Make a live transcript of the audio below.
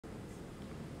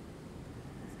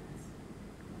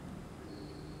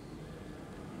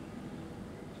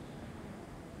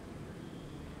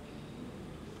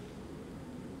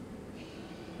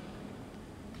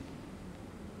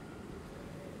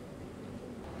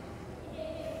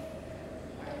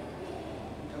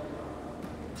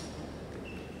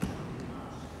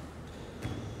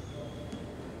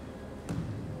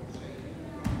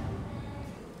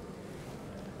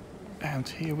And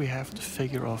here we have the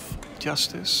figure of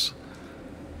justice.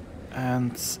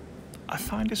 And I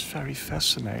find this very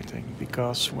fascinating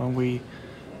because when we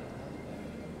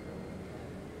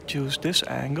choose this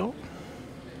angle,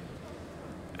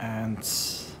 and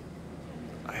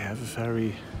I have a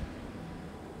very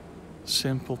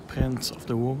simple print of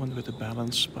the woman with the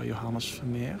balance by Johannes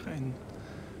Vermeer, and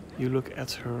you look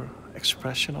at her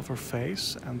expression of her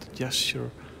face and the gesture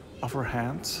of her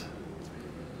hand,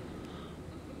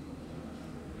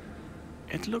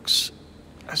 it looks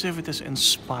as if it is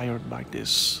inspired by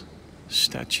this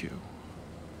statue.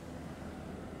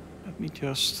 Let me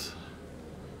just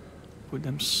put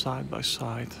them side by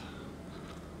side.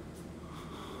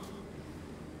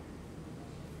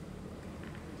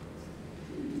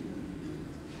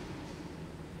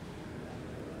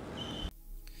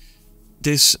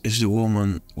 This is the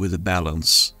woman with the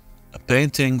balance, a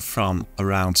painting from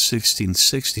around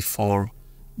 1664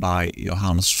 by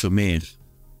Johannes Vermeer.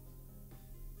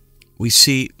 We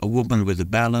see a woman with a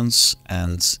balance,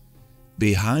 and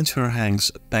behind her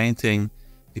hangs a painting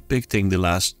depicting the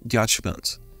Last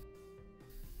Judgment.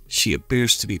 She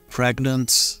appears to be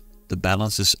pregnant, the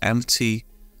balance is empty,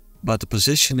 but the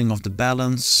positioning of the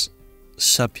balance, the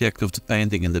subject of the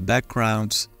painting in the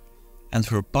background, and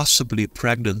her possibly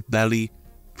pregnant belly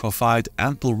provide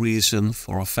ample reason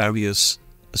for various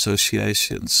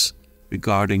associations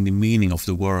regarding the meaning of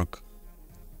the work.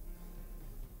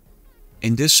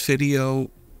 In this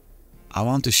video, I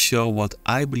want to show what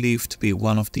I believe to be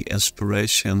one of the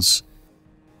inspirations,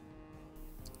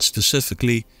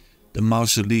 specifically the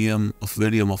Mausoleum of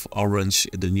William of Orange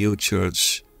in the new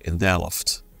church in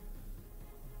Delft.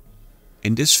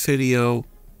 In this video,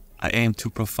 I aim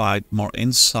to provide more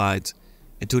insight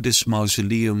into this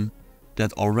mausoleum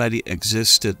that already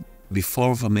existed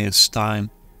before Vermeer's time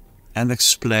and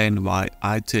explain why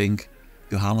I think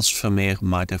Johannes Vermeer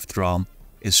might have drawn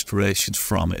inspiration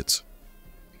from it.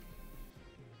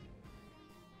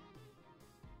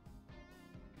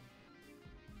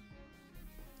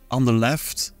 On the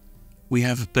left, we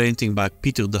have a painting by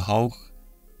Pieter de Hoog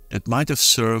that might have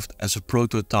served as a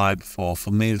prototype for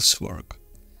Vermeer's work.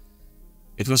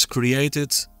 It was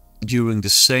created during the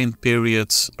same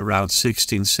period, around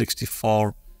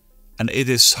 1664, and it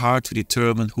is hard to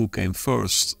determine who came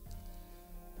first.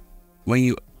 When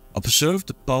you observe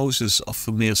the poses of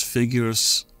Vermeer's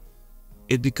figures,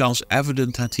 it becomes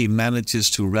evident that he manages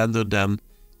to render them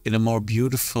in a more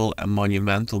beautiful and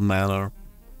monumental manner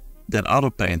than other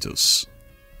painters.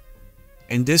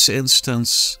 In this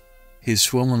instance,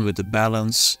 his woman with the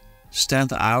balance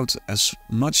stands out as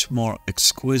much more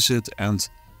exquisite and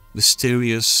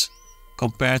mysterious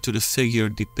compared to the figure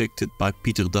depicted by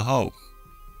Pieter de Hoog.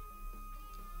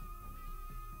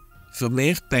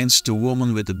 Vermeer paints the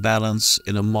woman with the balance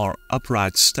in a more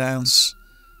upright stance,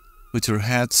 with her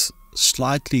head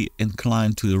slightly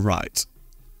inclined to the right.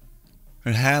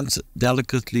 Her hand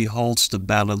delicately holds the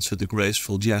balance with a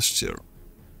graceful gesture.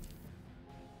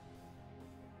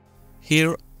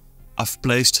 Here I've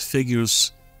placed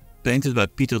figures painted by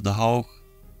Pieter de Hoog,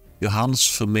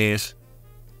 Johannes Vermeer,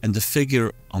 and the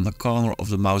figure on the corner of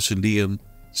the mausoleum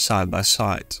side by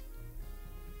side.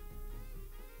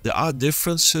 There are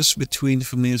differences between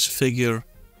Vermeer's figure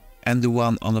and the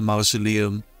one on the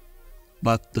mausoleum,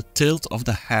 but the tilt of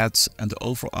the head and the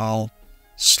overall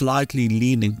slightly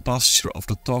leaning posture of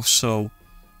the torso,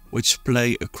 which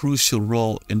play a crucial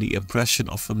role in the impression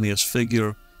of Vermeer's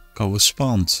figure,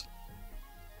 correspond.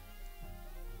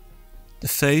 The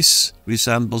face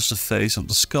resembles the face of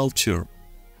the sculpture.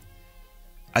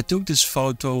 I took this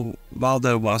photo while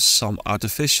there was some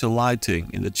artificial lighting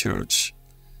in the church,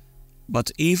 but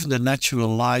even the natural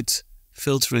light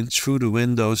filtering through the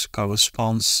windows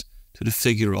corresponds to the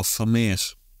figure of Vermeer.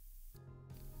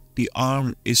 The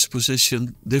arm is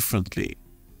positioned differently,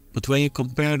 but when you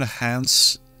compare the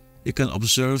hands, you can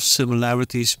observe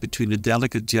similarities between the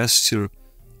delicate gesture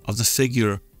of the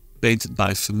figure painted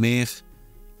by Vermeer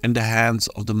and the hand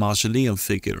of the mausoleum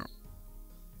figure.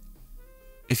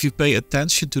 If you pay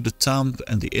attention to the thumb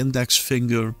and the index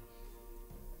finger,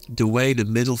 the way the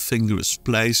middle finger is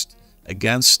placed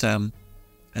against them,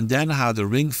 and then how the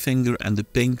ring finger and the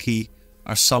pinky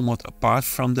are somewhat apart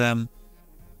from them,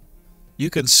 you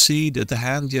can see that the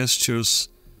hand gestures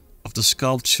of the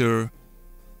sculpture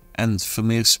and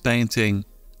Vermeer's painting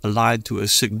align to a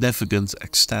significant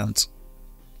extent.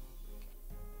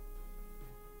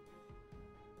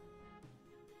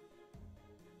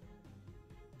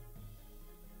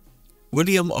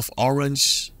 William of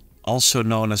Orange, also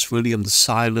known as William the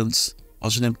Silent,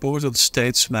 was an important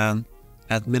statesman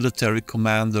and military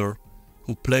commander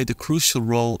who played a crucial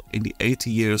role in the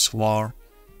 80 Years' War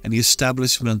and the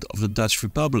establishment of the Dutch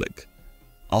Republic,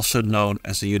 also known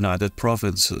as the United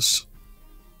Provinces.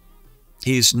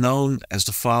 He is known as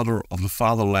the father of the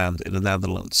fatherland in the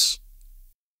Netherlands.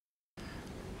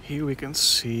 Here we can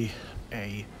see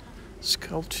a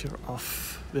sculpture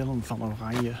of Willem van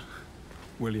Oranje,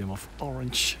 William of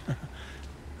Orange.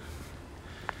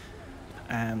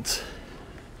 And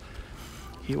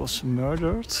he was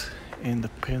murdered in the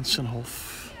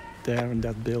Prinsenhof, there in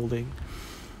that building.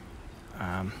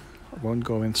 I won't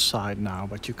go inside now,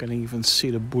 but you can even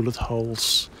see the bullet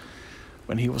holes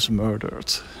when he was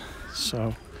murdered.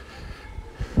 So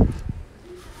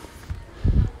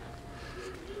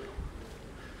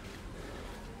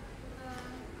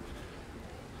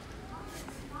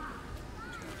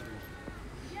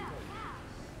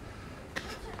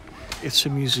it's a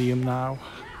museum now.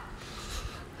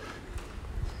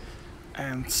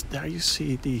 And there you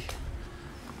see the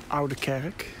Oude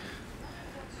Kerk.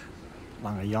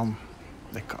 Lange Jan,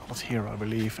 they call it here, I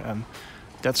believe. And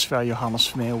that's where Johannes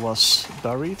Vermeer was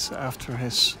buried after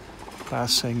his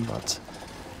passing. But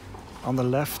on the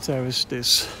left there is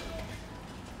this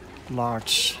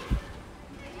large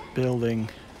building.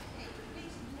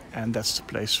 And that's the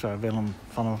place where Willem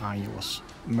van Oranje was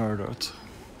murdered.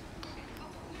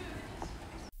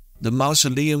 The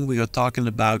mausoleum we are talking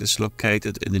about is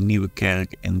located in the Nieuwe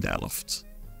kerk in Delft.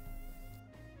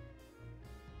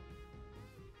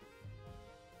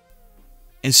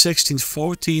 In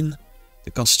 1614,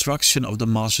 the construction of the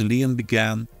mausoleum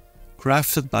began,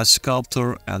 crafted by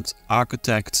sculptor and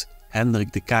architect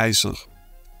Hendrik de Keyser.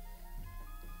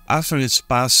 After his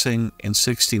passing in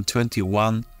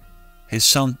 1621, his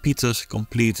son Peter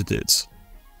completed it.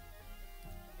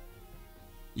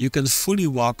 You can fully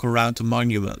walk around the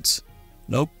monument.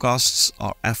 No costs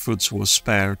or efforts were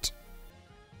spared.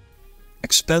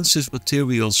 Expensive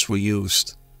materials were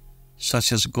used,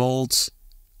 such as gold,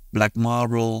 black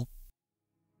marble,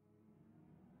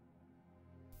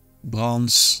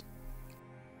 bronze,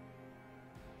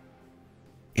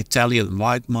 Italian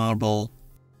white marble,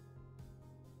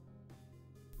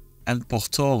 and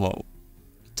portoro,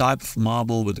 a type of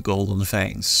marble with golden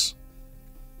veins.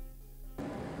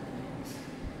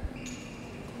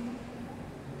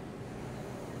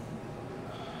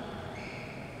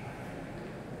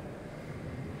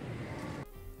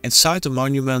 Inside the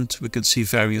monument we can see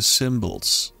various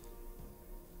symbols.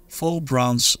 4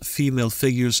 bronze female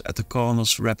figures at the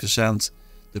corners represent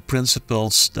the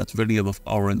principles that William of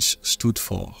Orange stood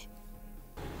for.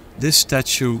 This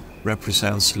statue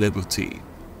represents liberty.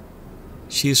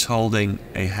 She is holding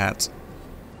a hat.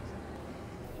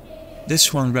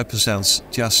 This one represents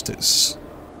justice.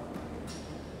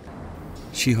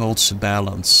 She holds a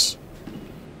balance.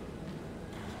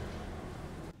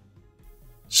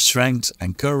 Strength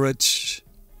and courage,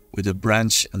 with a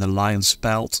branch and a lion's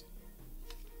pelt.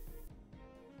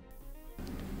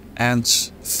 And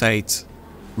faith,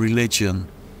 religion.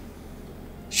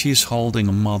 She is holding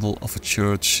a model of a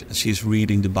church and she is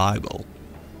reading the Bible.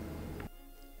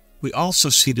 We also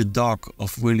see the dog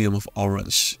of William of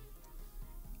Orange.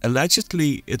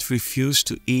 Allegedly, it refused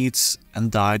to eat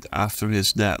and died after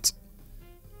his death.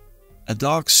 A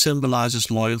dog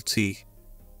symbolizes loyalty.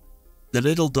 The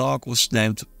little dog was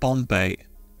named Pompey,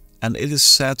 and it is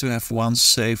said to have once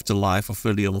saved the life of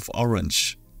William of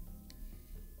Orange.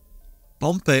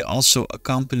 Pompey also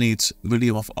accompanied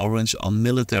William of Orange on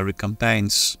military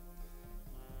campaigns.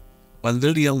 When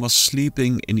William was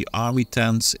sleeping in the army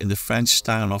tent in the French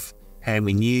town of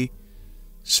Hermigny,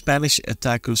 Spanish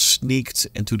attackers sneaked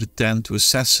into the tent to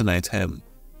assassinate him.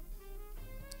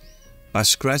 By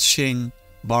scratching,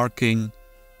 barking,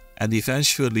 and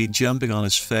eventually jumping on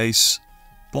his face,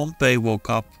 Pompey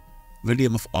woke up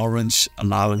William of Orange,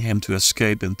 allowing him to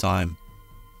escape in time.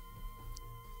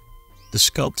 The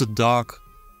sculpted dog,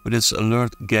 with its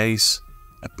alert gaze,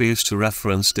 appears to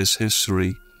reference this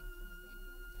history.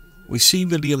 We see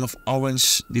William of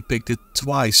Orange depicted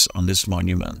twice on this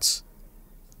monument,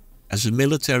 as a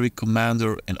military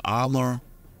commander in armor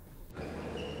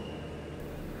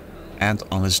and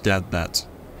on his deathbed.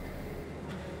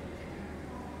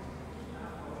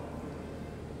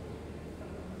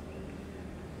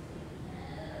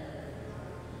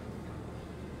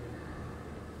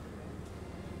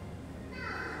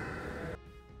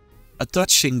 A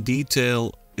touching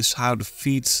detail is how the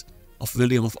feet of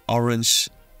William of Orange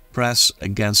press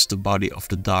against the body of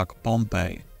the dog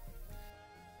Pompey.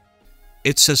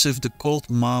 It's as if the cold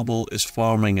marble is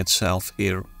forming itself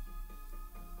here.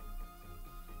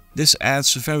 This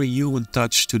adds a very human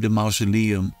touch to the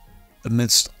mausoleum,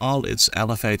 amidst all its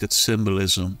elevated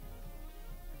symbolism.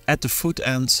 At the foot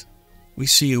end, we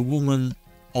see a woman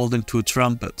holding 2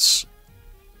 trumpets.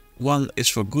 One is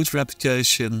for good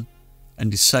reputation,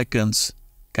 and the second,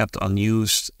 kept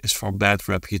unused, is for bad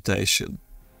reputation.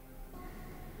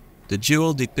 The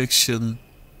dual depiction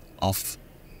of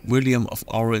William of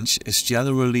Orange is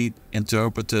generally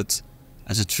interpreted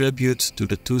as a tribute to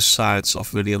the two sides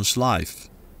of William's life,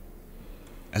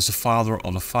 as a father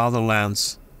of the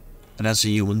fatherland and as a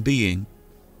human being.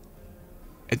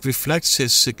 It reflects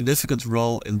his significant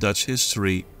role in Dutch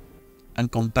history,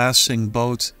 encompassing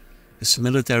both his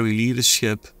military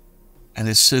leadership and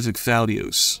his civic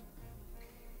values.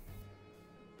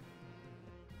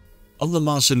 On the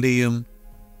mausoleum,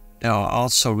 there are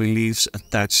also reliefs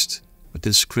attached with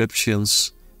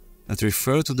inscriptions that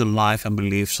refer to the life and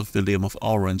beliefs of William of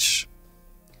Orange.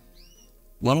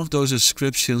 One of those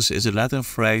inscriptions is a Latin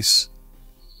phrase,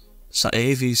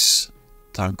 Saevis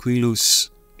tranquillus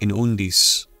in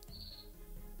undis.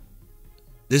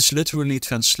 This literally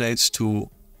translates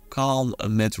to calm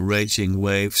amid raging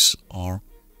waves or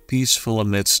peaceful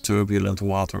amidst turbulent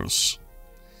waters.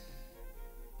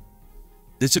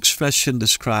 This expression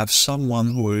describes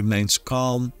someone who remains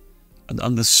calm and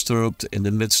undisturbed in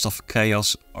the midst of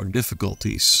chaos or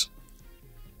difficulties.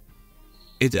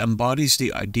 It embodies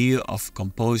the idea of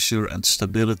composure and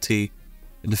stability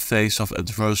in the face of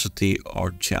adversity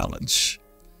or challenge.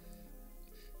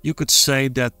 You could say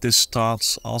that this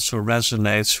thought also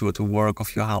resonates with the work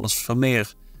of Johannes Vermeer,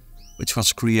 which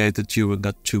was created during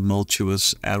a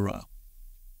tumultuous era.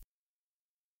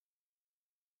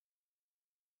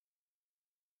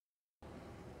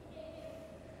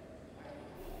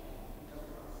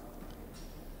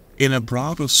 In a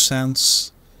broader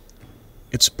sense,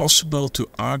 it's possible to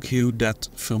argue that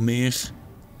Vermeer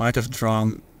might have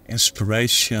drawn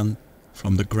inspiration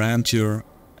from the grandeur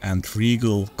and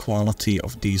regal quality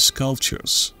of these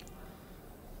sculptures.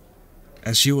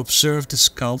 As you observe the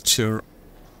sculpture,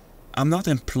 I'm not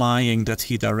implying that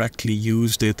he directly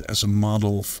used it as a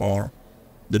model for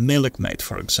the milkmaid,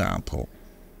 for example.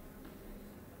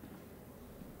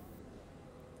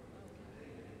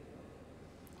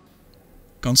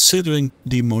 Considering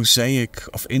the mosaic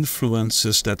of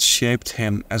influences that shaped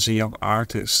him as a young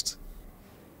artist,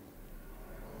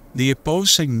 the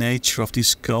opposing nature of these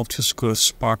sculptures could have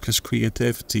sparked his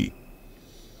creativity.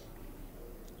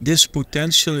 This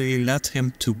potentially led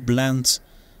him to blend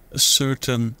a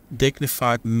certain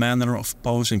dignified manner of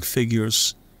posing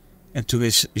figures into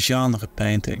his genre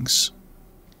paintings.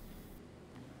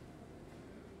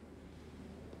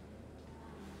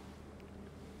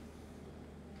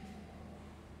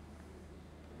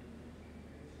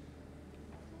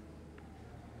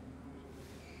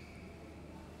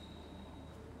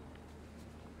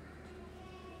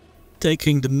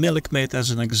 Taking the milkmaid as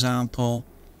an example,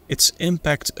 its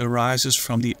impact arises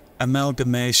from the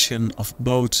amalgamation of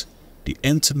both the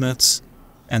intimate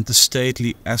and the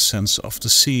stately essence of the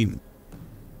scene.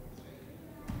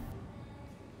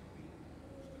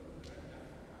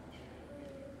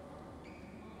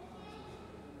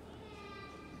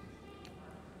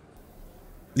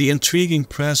 The intriguing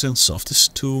presence of this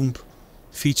tomb,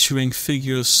 featuring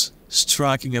figures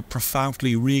striking a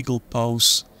profoundly regal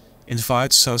pose,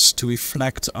 invites us to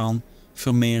reflect on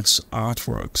Vermeer's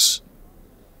artworks.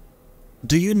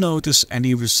 Do you notice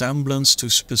any resemblance to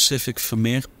specific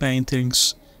Vermeer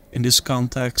paintings in this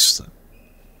context?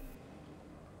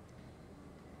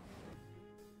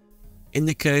 In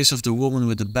the case of the woman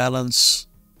with the balance,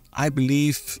 I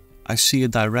believe I see a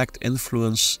direct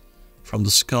influence from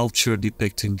the sculpture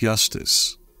depicting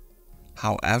justice.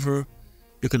 However,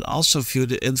 you can also view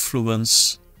the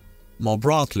influence more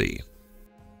broadly.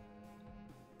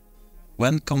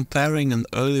 When comparing an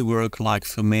early work like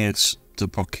Vermeer's The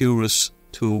Procuress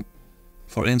to,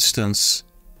 for instance,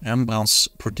 Rembrandt's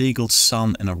Prodigal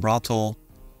Son in a Brothel,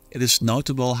 it is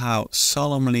notable how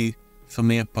solemnly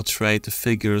Vermeer portrayed the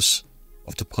figures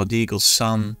of the prodigal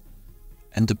son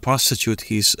and the prostitute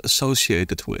he is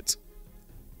associated with.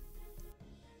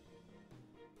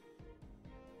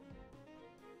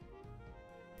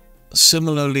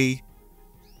 Similarly,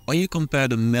 when you compare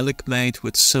the milkmaid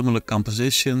with similar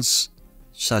compositions,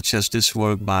 such as this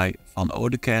work by Van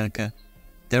Oudekerke,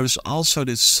 there is also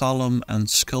this solemn and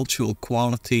sculptural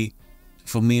quality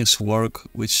to Vermeer's work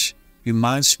which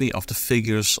reminds me of the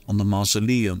figures on the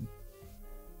Mausoleum.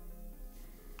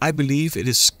 I believe it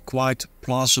is quite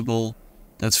plausible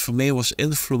that Vermeer was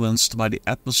influenced by the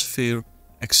atmosphere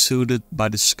exuded by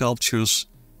the sculptures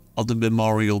of the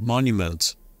memorial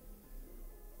monument,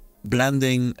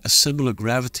 blending a similar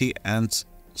gravity and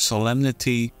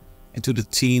solemnity into the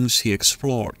themes he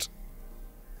explored.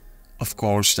 Of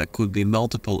course, there could be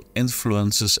multiple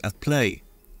influences at play,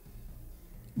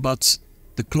 but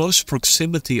The close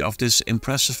proximity of this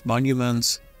impressive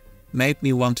monument made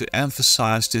me want to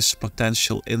emphasize this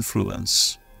potential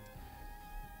influence.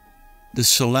 The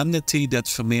solemnity that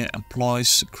Vermeer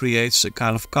employs creates a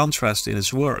kind of contrast in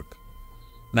his work,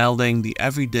 melding the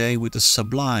everyday with the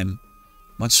sublime,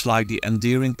 much like the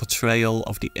endearing portrayal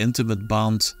of the intimate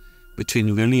bond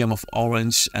between William of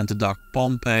Orange and the dark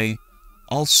Pompey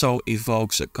also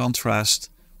evokes a contrast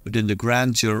within the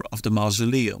grandeur of the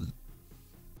Mausoleum.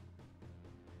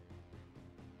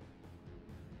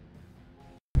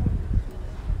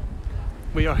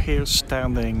 We are here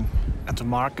standing at the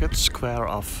market square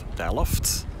of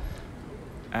Delft,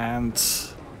 and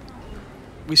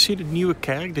we see the Nieuwe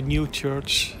kerk, the new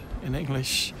church in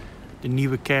English, the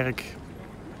Nieuwe kerk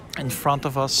in front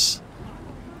of us.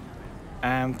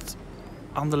 And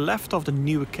on the left of the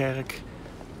Nieuwe kerk,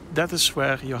 that is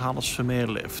where Johannes Vermeer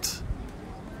lived.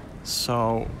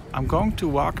 So I'm going to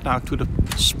walk now to the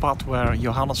spot where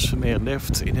Johannes Vermeer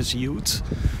lived in his youth.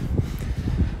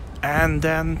 And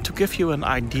then to give you an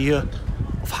idea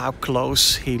of how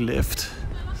close he lived,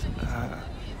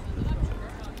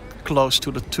 close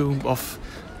to the tomb of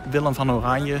Willem van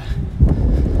Oranje,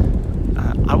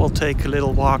 I will take a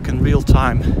little walk in real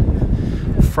time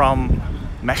from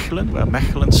Mechelen, where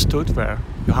Mechelen stood, where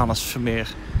Johannes Vermeer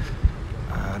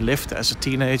lived as a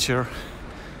teenager,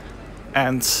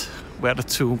 and where the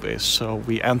tomb is. So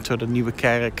we enter the Nieuwe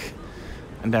kerk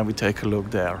and then we take a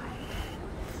look there.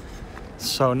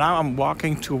 So now I'm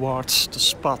walking towards the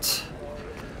spot.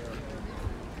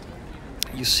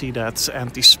 You see that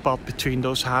empty spot between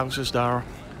those houses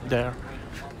there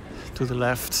to the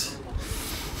left.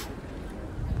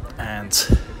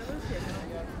 And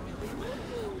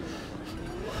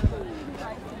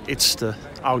it's the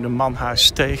Oude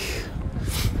Manhuissteeg,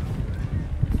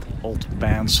 Old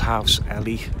Man's House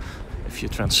Alley, if you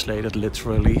translate it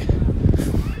literally.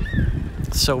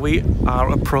 So we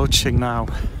are approaching now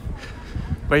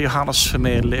where Johannes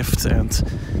Vermeer lived, and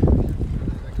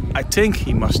I think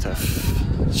he must have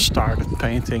started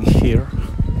painting here.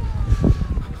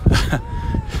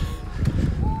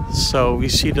 So we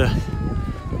see the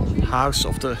house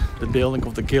of the building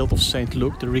of the Guild of St.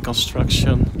 Luke, the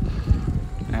reconstruction,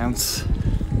 and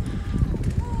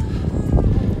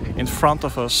in front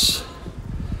of us,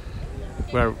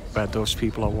 where those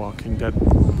people are walking, that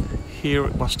here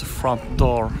was the front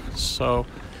door. So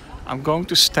I'm going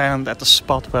to stand at the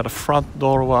spot where the front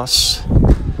door was,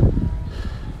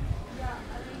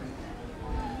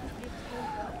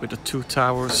 with the two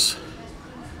towers.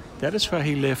 That is where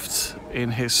he lived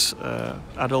in his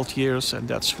adult years, and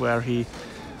that's where he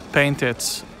painted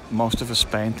most of his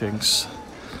paintings.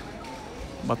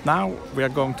 But now we are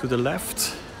going to the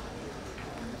left.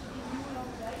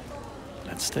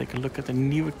 Let's take a look at the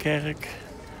Nieuwe kerk.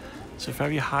 It's a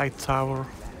very high tower.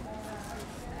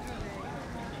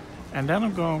 And then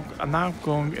I'm now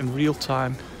going in real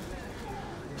time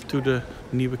to the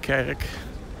Nieuwe kerk.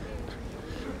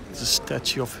 It's a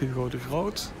statue of Hugo de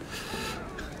Groot.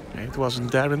 It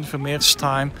wasn't there in Vermeer's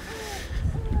time.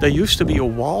 There used to be a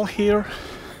wall here.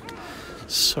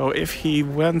 So if he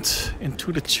went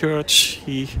into the church,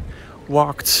 he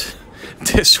walked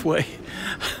this way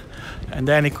and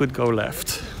then he could go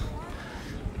left.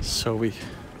 So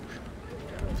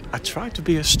I try to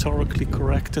be historically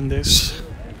correct in this.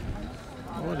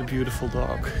 What a beautiful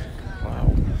dog.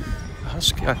 Wow. A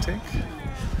husky, I think.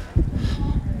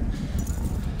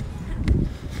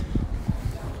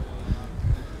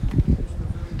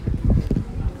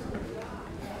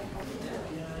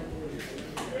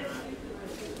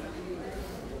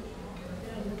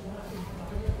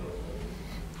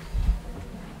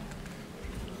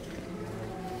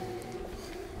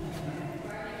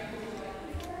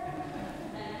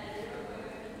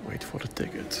 Wait for the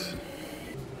ticket.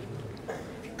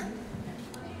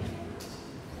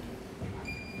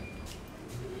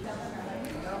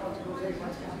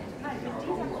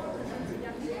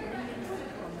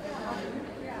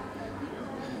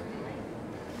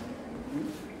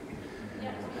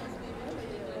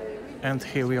 And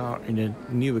here we are in the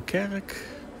Nieuwe kerk.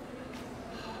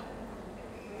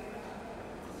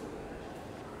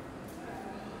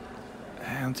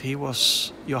 And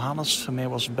Johannes Vermeer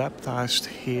was baptized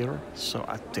here, so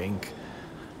I think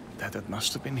that it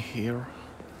must have been here.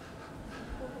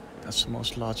 That's the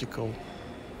most logical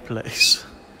place,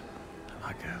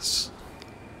 I guess.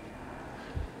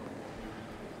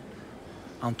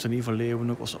 Antonie van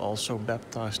Leeuwenhoek was also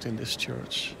baptized in this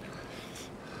church.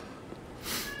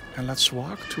 And let's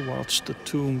walk towards the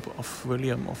tomb of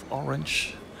William of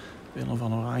Orange, Willem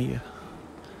van Oranje.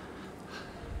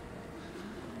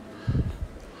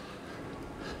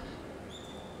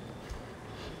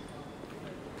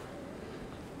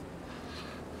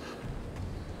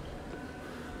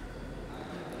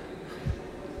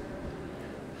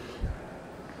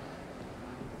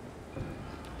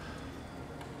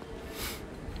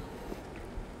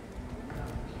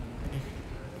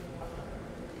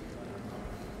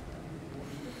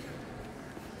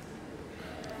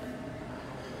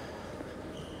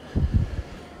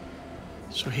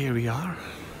 So here we are.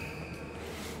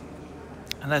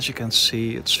 And as you can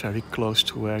see, it's very close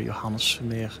to where Johannes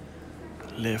Vermeer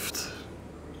lived.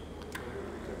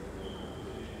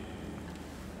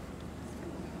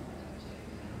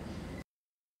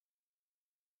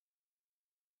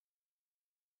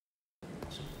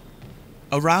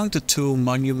 Around the two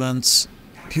monuments,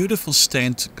 beautiful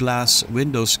stained glass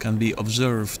windows can be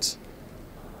observed.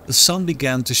 The sun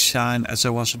began to shine as I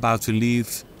was about to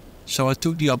leave, so I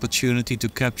took the opportunity to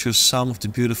capture some of the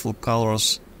beautiful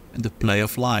colors and the play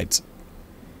of light.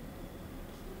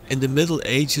 In the Middle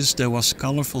Ages there was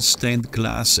colorful stained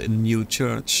glass in the new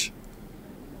church.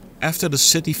 After the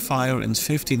city fire in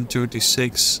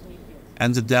 1536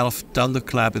 and the Delft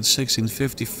thunderclap in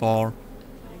 1654,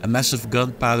 a massive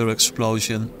gunpowder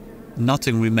explosion,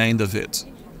 nothing remained of it.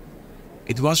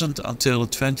 It wasn't until the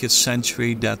 20th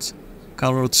century that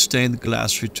colored stained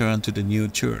glass returned to the new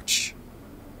church.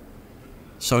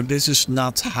 So this is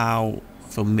not how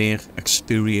Vermeer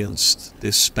experienced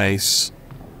this space,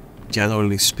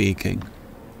 generally speaking.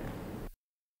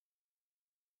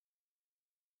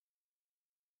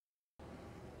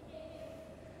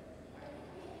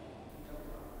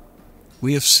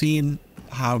 We have seen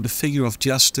how the figure of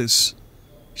justice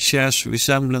shares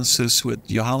resemblances with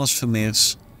Johannes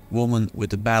Vermeer's Woman with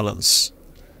the Balance.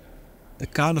 The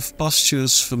kind of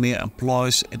postures Vermeer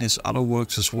employs in his other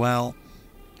works as well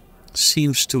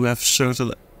seems to have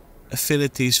certain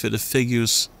affinities with the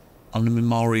figures on the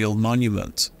memorial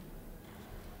monument.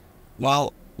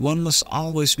 While one must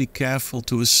always be careful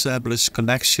to establish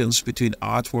connections between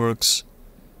artworks,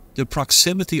 the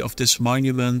proximity of this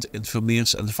monument in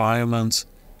Vermeer's environment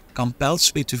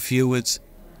compels me to view it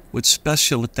with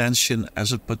special attention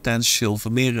as a potential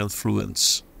Vermeer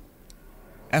influence.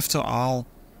 After all,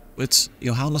 with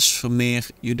Johannes Vermeer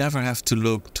you never have to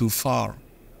look too far.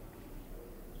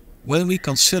 When we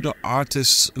consider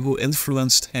artists who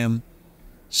influenced him,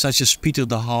 such as Pieter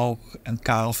de Hoogh and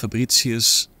Karel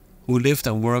Fabritius, who lived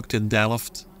and worked in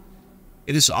Delft,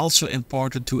 it is also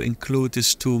important to include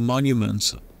these two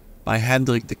monuments by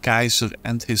Hendrik de Keyser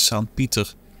and his son Pieter,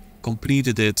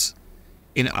 completed it,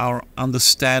 in our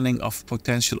understanding of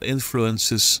potential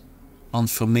influences on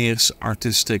Vermeer's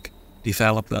artistic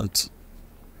development.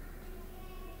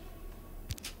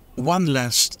 One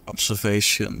last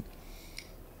observation.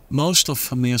 Most of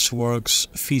Vermeer's works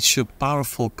feature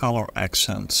powerful color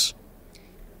accents.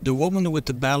 The Woman with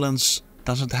the Balance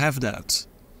doesn't have that.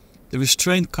 The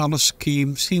restrained color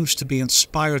scheme seems to be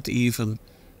inspired even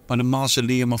by the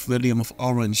Mausoleum of William of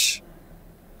Orange.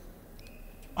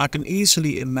 I can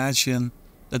easily imagine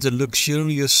that the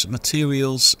luxurious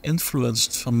materials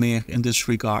influenced Vermeer in this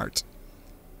regard.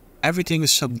 Everything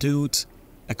is subdued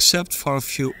except for a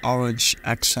few orange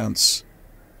accents.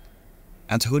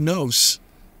 And who knows,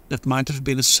 that might have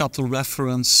been a subtle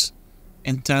reference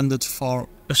intended for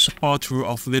a supporter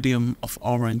of William of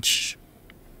Orange.